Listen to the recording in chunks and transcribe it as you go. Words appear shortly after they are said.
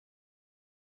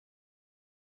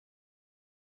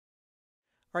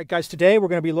All right, guys, today we're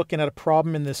going to be looking at a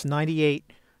problem in this 98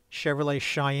 Chevrolet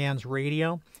Cheyenne's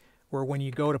radio, where when you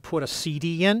go to put a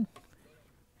CD in,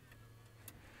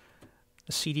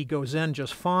 the CD goes in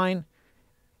just fine,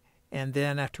 and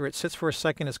then after it sits for a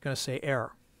second, it's going to say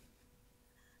error.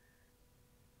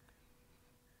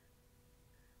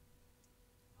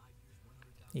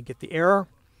 You get the error,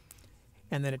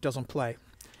 and then it doesn't play.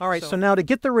 All right, so now to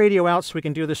get the radio out so we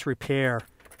can do this repair,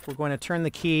 we're going to turn the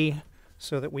key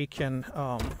so that we can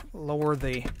lower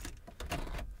the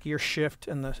gear shift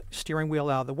and the steering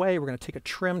wheel out of the way. We're going to take a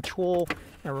trim tool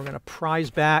and we're going to prise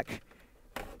back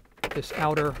this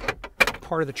outer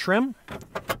part of the trim.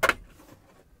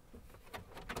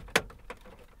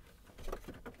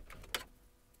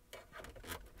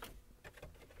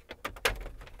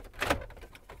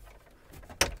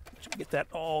 So get that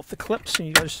all off the clips, and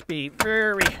you got to just be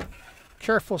very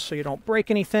careful so you don't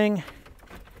break anything.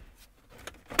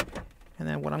 And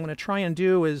then what I'm going to try and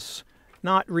do is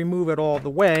not remove it all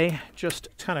the way, just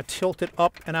kind of tilt it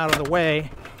up and out of the way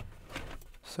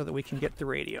so that we can get the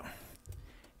radio.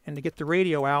 And to get the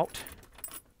radio out,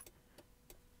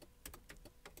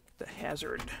 the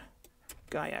hazard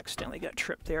guy accidentally got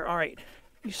tripped there. All right,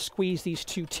 you squeeze these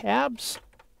two tabs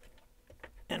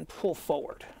and pull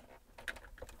forward.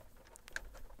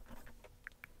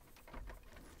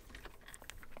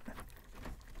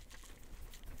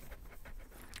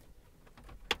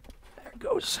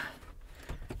 Goes.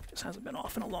 This hasn't been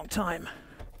off in a long time.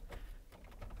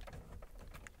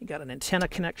 You got an antenna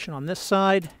connection on this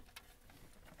side,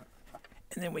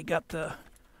 and then we got the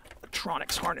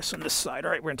electronics harness on this side. All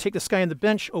right, we're going to take this guy on the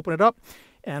bench, open it up,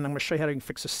 and I'm going to show you how to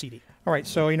fix a CD. All right,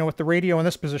 so with the radio in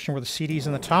this position where the CD's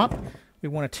in the top, we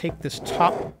want to take this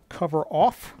top cover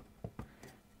off.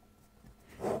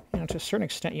 To a certain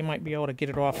extent, you might be able to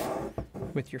get it off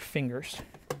with your fingers.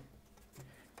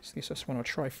 So this is what I'll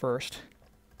try first.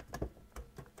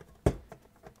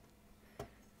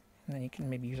 And then you can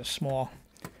maybe use a small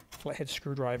flathead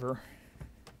screwdriver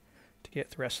to get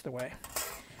the rest of the way.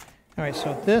 All right,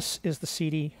 so this is the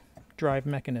CD drive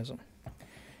mechanism.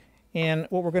 And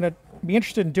what we're going to be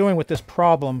interested in doing with this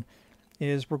problem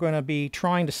is we're going to be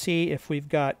trying to see if we've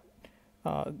got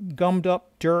gummed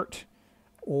up dirt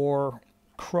or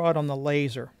crud on the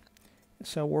laser.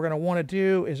 So what we're going to want to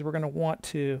do is we're going to want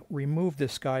to remove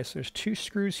this guy. So there's two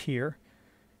screws here.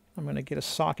 I'm going to get a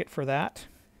socket for that.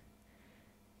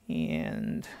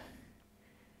 And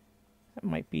that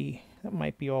might be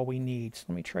all we need. So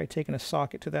let me try taking a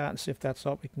socket to that and see if that's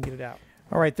all we can get it out.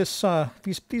 All right,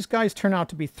 these guys turn out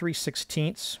to be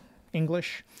 3/16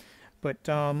 English, but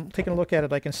taking a look at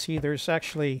it, I can see there's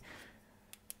actually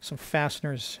some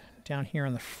fasteners down here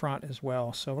in the front as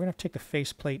well. So we're going to take the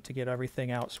faceplate to get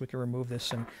everything out so we can remove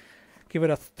this and give it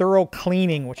a thorough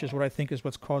cleaning, which is what I think is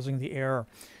what's causing the error.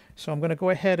 So I'm going to go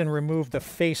ahead and remove the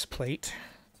faceplate.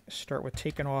 Start with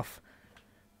taking off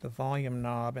the volume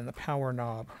knob and the power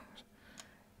knob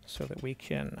so that we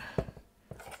can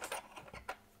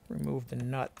remove the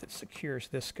nut that secures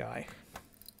this guy.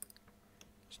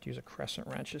 Just use a crescent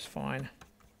wrench is fine.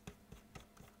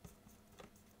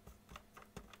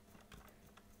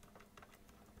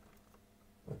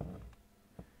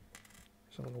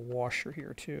 There's a little washer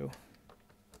here too.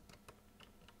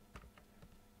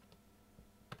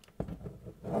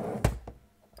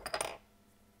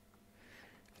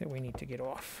 That we need to get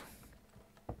off.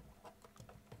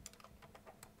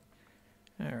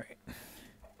 All right.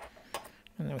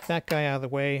 And then with that guy out of the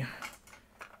way, I'm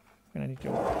going to need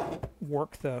to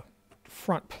work the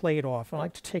front plate off. I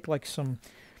like to take like some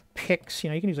picks.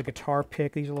 You can use a guitar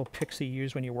pick. These are little picks that you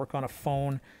use when you work on a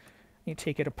phone. You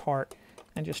take it apart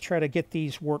and just try to get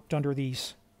these worked under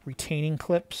these retaining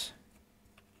clips,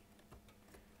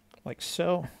 like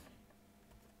so.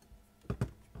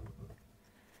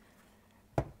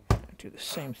 Do the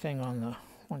same thing on the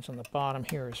ones on the bottom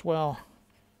here as well.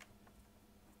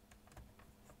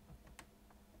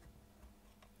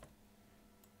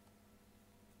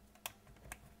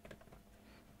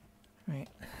 Right.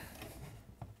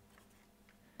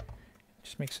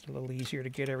 Just makes it a little easier to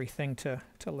get everything to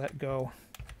let go.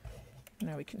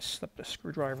 Now we can slip the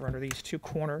screwdriver under these two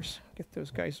corners, get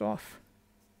those guys off.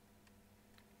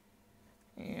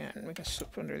 And we can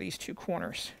slip under these two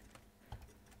corners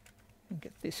and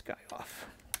get this guy off.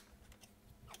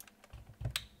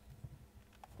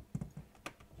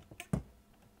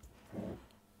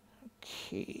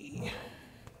 Okay.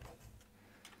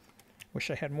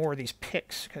 Wish I had more of these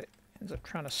picks, because it ends up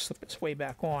trying to slip its way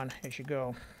back on as you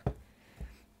go.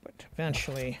 But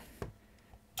eventually,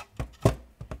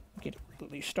 get it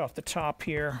released off the top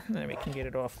here, and then we can get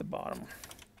it off the bottom.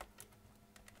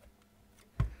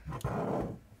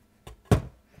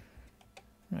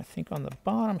 think on the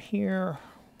bottom here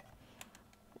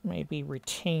may be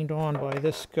retained on by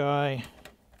this guy.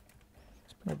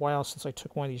 It's been a while since I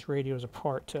took one of these radios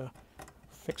apart to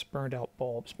fix burned out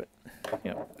bulbs, but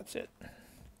yeah, that's it.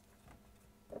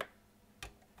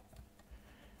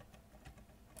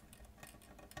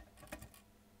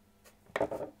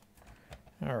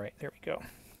 All right, there we go.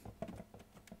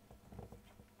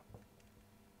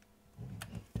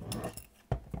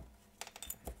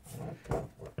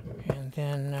 And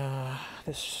then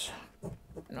this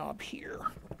knob here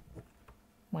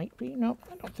might be, nope,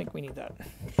 I don't think we need that.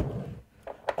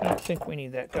 I don't think we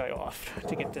need that guy off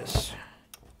to get this.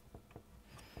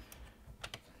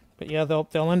 But yeah,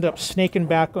 they'll end up snaking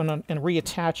back on and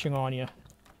reattaching on you,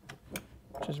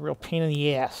 which is a real pain in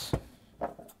the ass.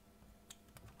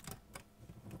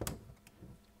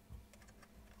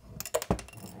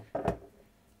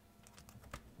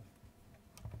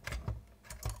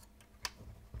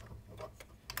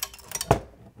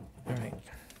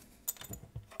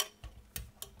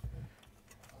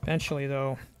 Eventually,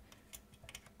 though,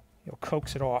 you'll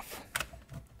coax it off.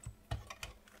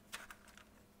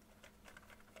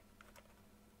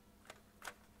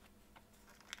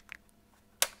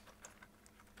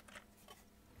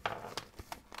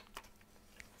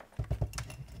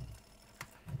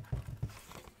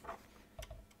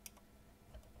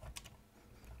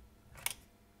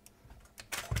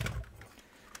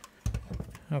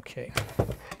 Okay.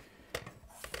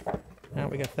 Now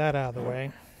we got that out of the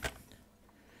way.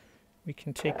 We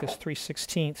can take this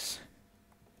 3/16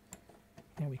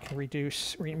 and we can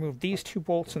remove these two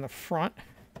bolts in the front.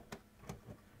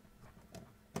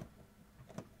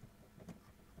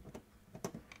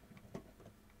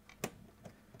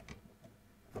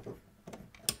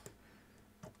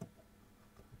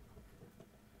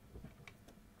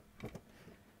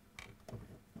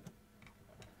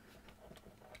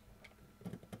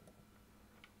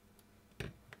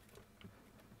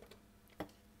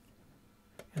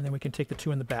 And then we can take the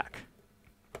two in the back.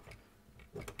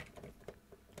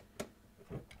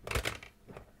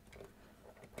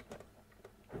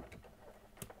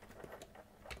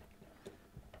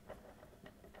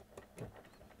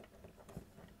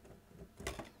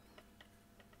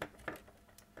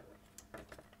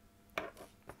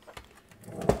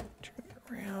 Turn it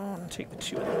around, take the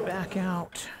two in the back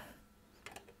out.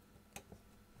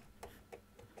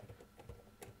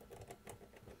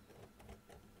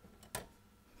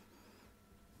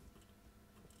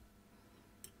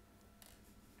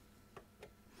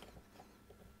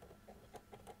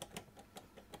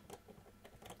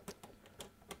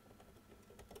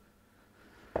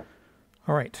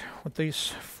 All right, with these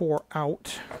four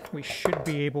out, we should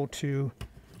be able to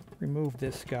remove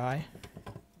this guy.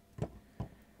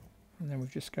 And then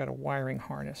we've just got a wiring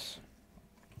harness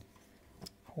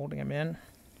holding him in.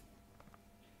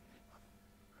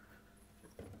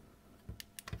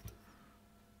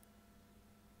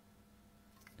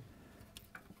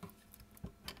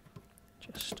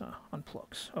 Just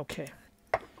unplugs. Okay.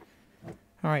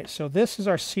 All right, so this is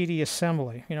our CD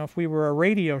assembly. You know, if we were a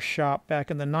radio shop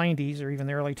back in the 90s or even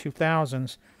the early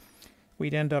 2000s,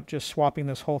 we'd end up just swapping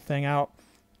this whole thing out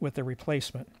with the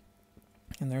replacement.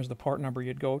 And there's the part number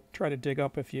you'd go try to dig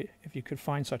up if you could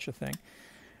find such a thing.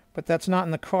 But that's not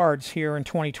in the cards here in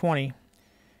 2020.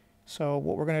 So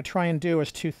what we're going to try and do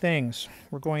is two things.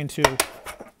 We're going to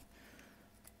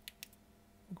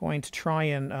try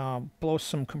and blow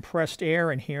some compressed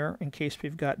air in here in case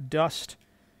we've got dust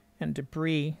and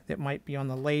debris that might be on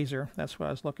the laser. That's what I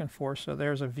was looking for. So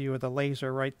there's a view of the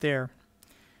laser right there.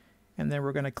 And then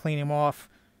we're going to clean him off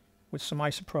with some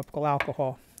isopropyl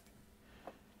alcohol.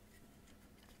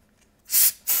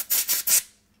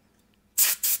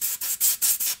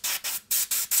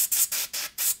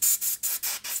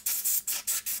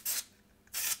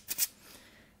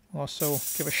 Also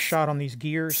give a shot on these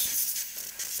gears.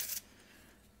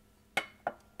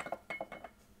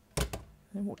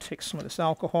 And we'll take some of this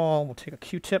alcohol, we'll take a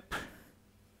Q-tip,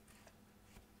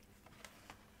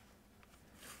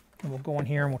 and we'll go in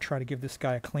here and we'll try to give this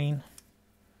guy a clean.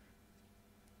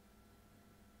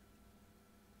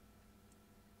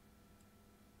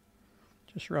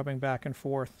 Just rubbing back and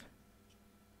forth.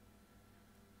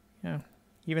 Yeah,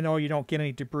 even though you don't get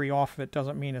any debris off of it,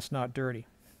 doesn't mean it's not dirty.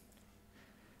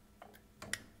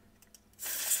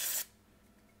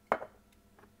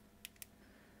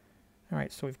 All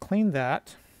right, so we've cleaned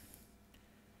that.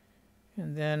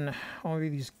 And then all of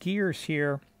these gears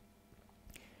here,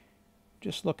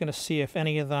 just looking to see if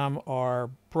any of them are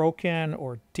broken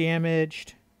or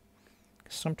damaged.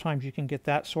 Sometimes you can get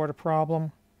that sort of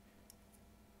problem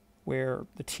where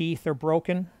the teeth are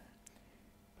broken,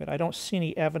 But I don't see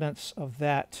any evidence of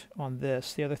that on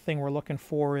this. The other thing we're looking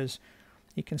for is,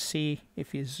 you can see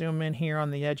if you zoom in here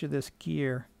on the edge of this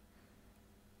gear,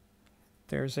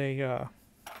 there's a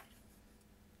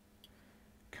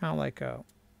kind of like a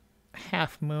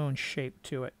half moon shape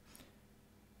to it.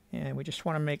 And we just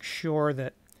want to make sure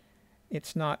that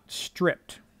it's not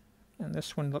stripped. And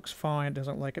this one looks fine. It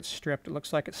doesn't look like it's stripped. It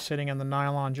looks like it's sitting in the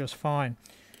nylon just fine.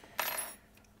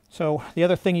 So the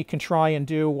other thing you can try and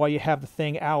do while you have the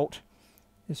thing out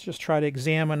is just try to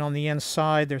examine on the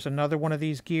inside. There's another one of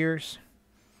these gears.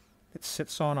 It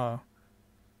sits on a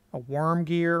worm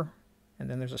gear, and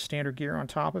then there's a standard gear on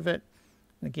top of it.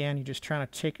 And again, you're just trying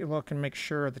to take a look and make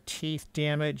sure the teeth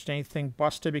damaged, anything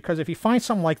busted, because if you find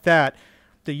something like that,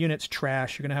 the unit's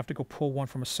trash. You're going to have to go pull one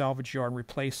from a salvage yard and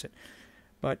replace it.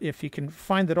 But if you can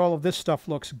find that all of this stuff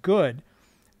looks good,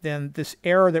 then this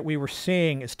error that we were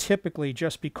seeing is typically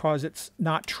just because it's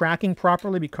not tracking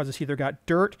properly, because it's either got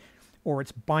dirt or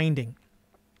it's binding.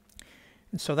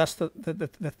 And so that's the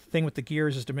thing with the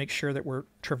gears, is to make sure that we're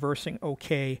traversing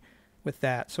okay with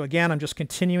that. So again, I'm just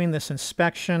continuing this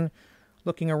inspection,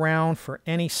 looking around for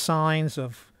any signs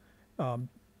of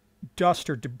dust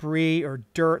or debris or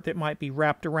dirt that might be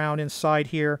wrapped around inside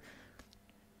here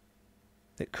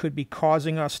that could be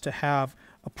causing us to have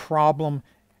a problem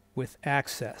with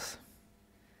access.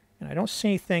 And I don't see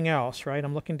anything else, right?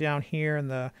 I'm looking down here in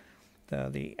the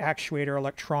actuator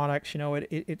electronics. You know,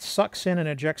 it sucks in and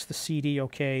ejects the CD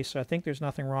okay, so I think there's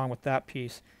nothing wrong with that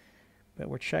piece. But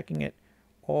we're checking it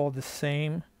all the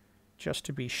same just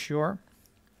to be sure.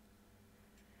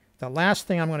 The last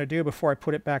thing I'm going to do before I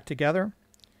put it back together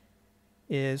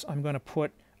is I'm going to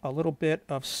put a little bit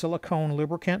of silicone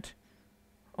lubricant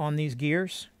on these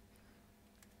gears,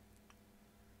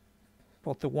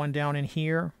 both the one down in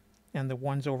here and the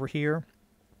ones over here.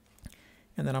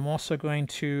 And then I'm also going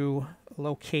to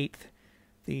locate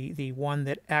the one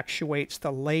that actuates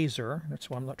the laser. That's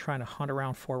what I'm trying to hunt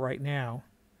around for right now,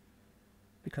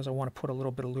 because I want to put a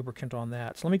little bit of lubricant on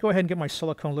that. So let me go ahead and get my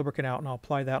silicone lubricant out, and I'll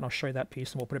apply that, and I'll show you that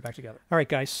piece, and we'll put it back together. All right,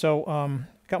 guys, so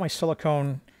got my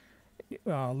silicone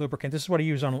lubricant. This is what I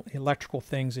use on electrical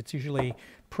things. It's usually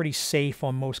pretty safe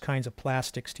on most kinds of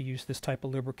plastics to use this type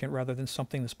of lubricant rather than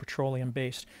something that's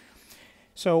petroleum-based.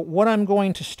 So what I'm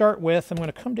going to start with, I'm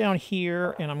going to come down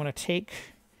here, and I'm going to take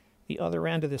the other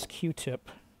end of this Q-tip,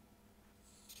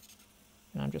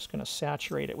 and I'm just going to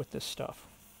saturate it with this stuff.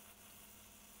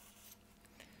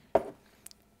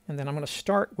 And then I'm going to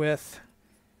start with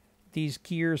these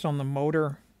gears on the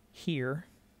motor here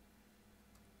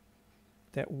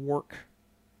that work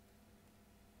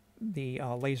the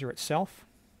laser itself.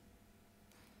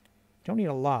 Don't need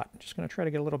a lot. I'm just going to try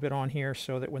to get a little bit on here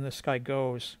so that when this guy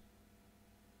goes,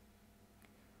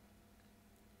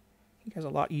 he has a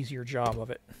lot easier job of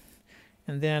it.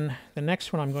 And then the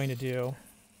next one I'm going to do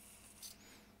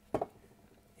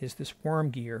is this worm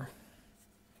gear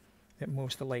that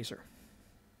moves the laser.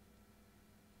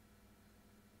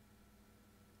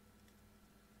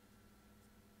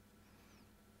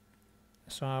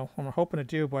 So what I'm hoping to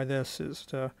do by this is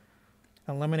to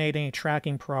eliminate any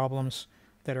tracking problems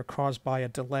that are caused by a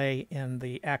delay in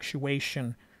the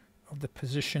actuation of the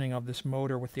positioning of this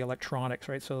motor with the electronics,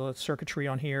 right? So the circuitry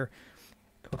on here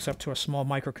hooks up to a small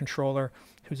microcontroller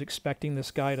who's expecting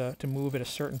this guy to move at a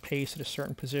certain pace, at a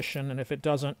certain position, and if it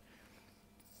doesn't,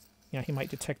 you know, he might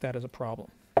detect that as a problem.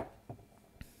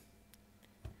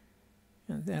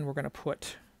 And then we're going to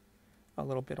put a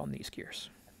little bit on these gears.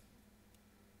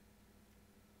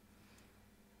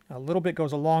 A little bit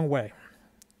goes a long way,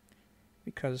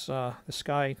 because this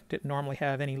guy didn't normally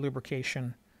have any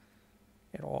lubrication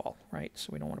at all, right? So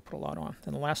we don't want to put a lot on.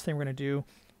 Then the last thing we're going to do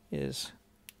is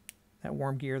that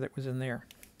worm gear that was in there.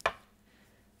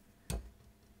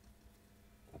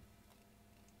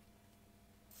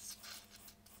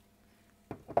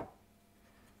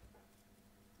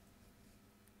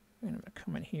 And I'm going to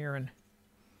come in here and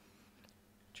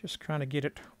just kind of get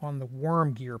it on the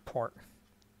worm gear part.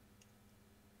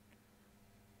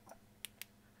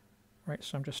 Right,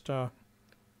 so I'm just trying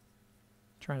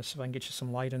to see if I can get you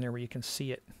some light in there where you can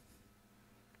see it.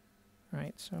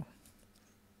 Right, so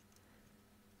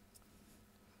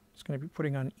it's going to be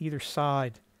putting on either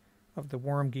side of the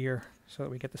worm gear so that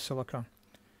we get the silicone.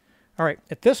 All right,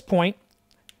 at this point,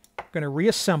 I'm going to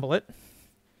reassemble it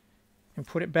and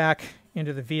put it back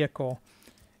into the vehicle.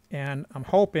 And I'm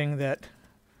hoping that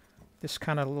this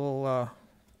kind of little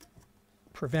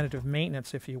preventative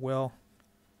maintenance, if you will,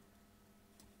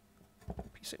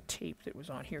 piece of tape that was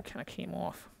on here kind of came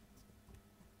off.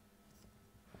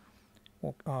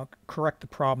 We'll correct the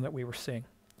problem that we were seeing.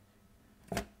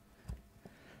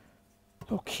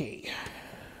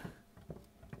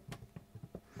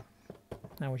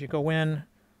 Now as you go in,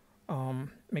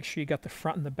 make sure you got the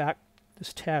front and the back.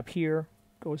 This tab here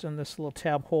goes in this little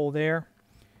tab hole there.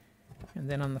 And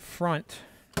then on the front,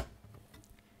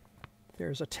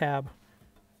 there's a tab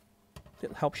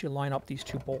that helps you line up these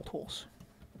two bolt holes.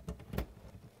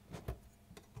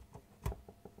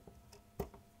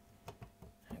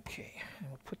 Okay, and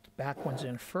we'll put the back ones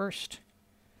in first.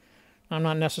 I'm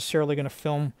not necessarily going to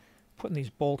film putting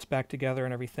these bolts back together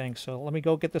and everything, so let me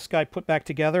go get this guy put back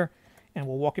together, and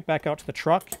we'll walk it back out to the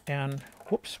truck, and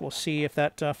whoops, we'll see if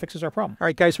that fixes our problem. All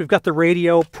right, guys, we've got the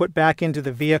radio put back into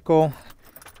the vehicle.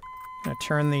 I'm going to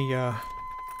turn the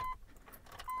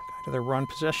to the run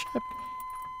position.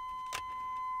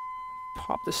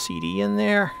 Pop the CD in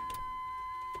there.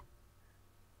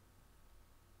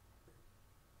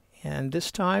 And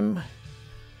this time,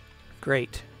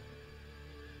 great.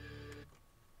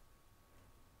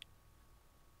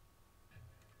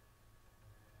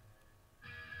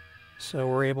 So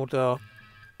we're able to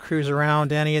cruise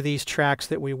around any of these tracks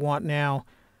that we want now.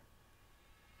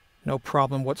 No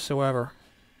problem whatsoever.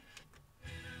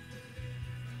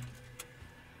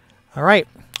 All right,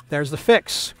 there's the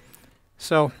fix.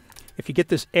 So if you get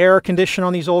this error condition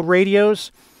on these old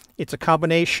radios, it's a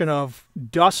combination of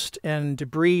dust and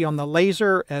debris on the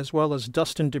laser as well as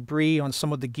dust and debris on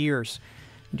some of the gears.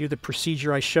 Do the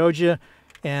procedure I showed you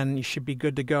and you should be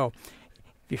good to go.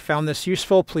 If you found this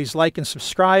useful, please like and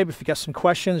subscribe. If you got some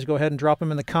questions, go ahead and drop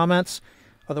them in the comments.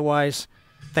 Otherwise,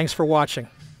 thanks for watching.